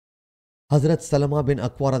Hazrat Salama bin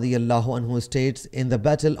Aqwa radiyallahu anhu states, in the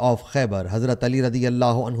battle of Khaybar, Hazrat Ali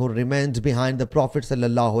radiyallahu anhu remained behind the Prophet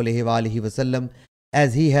sallallahu alaihi wasallam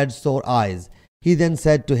as he had sore eyes. He then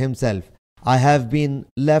said to himself, I have been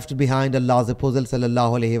left behind Allah's Apostle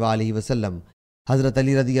sallallahu alaihi wasallam. Hazrat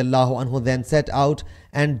Ali radiyallahu anhu then set out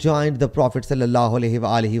and joined the Prophet sallallahu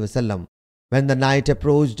alaihi wasallam. When the night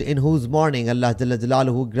approached, in whose morning Allah Jalla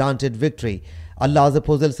Jalaluhu granted victory, Allah's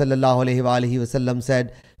Apostle sallallahu alaihi wasallam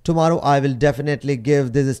said, tomorrow I will definitely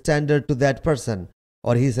give this standard to that person.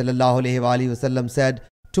 Or he sallallahu alaihi wasallam said,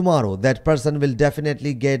 tomorrow that person will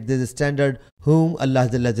definitely get this standard whom Allah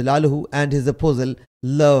Jalla Jalaluhu and his Apostle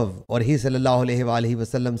love. Or he sallallahu alaihi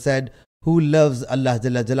wasallam said, who loves Allah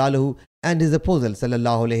Jalla Jalaluhu and his Apostle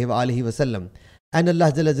sallallahu alaihi wasallam, and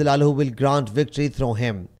Allah Jalla Jalaluhu will grant victory through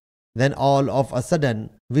him. Then all of a sudden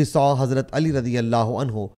we saw Hazrat Ali radiyallahu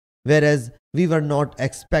anhu, whereas we were not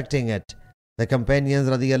expecting it. The companions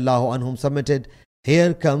radiyallahu anhum submitted,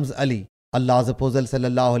 here comes Ali. Allah's Apostle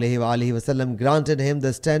sallallahu alaihi wasallam granted him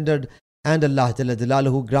the standard and Allah Jalla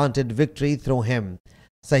Jalaluhu granted victory through him.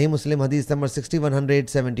 Sahih Muslim Hadees number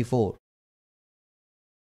 6174.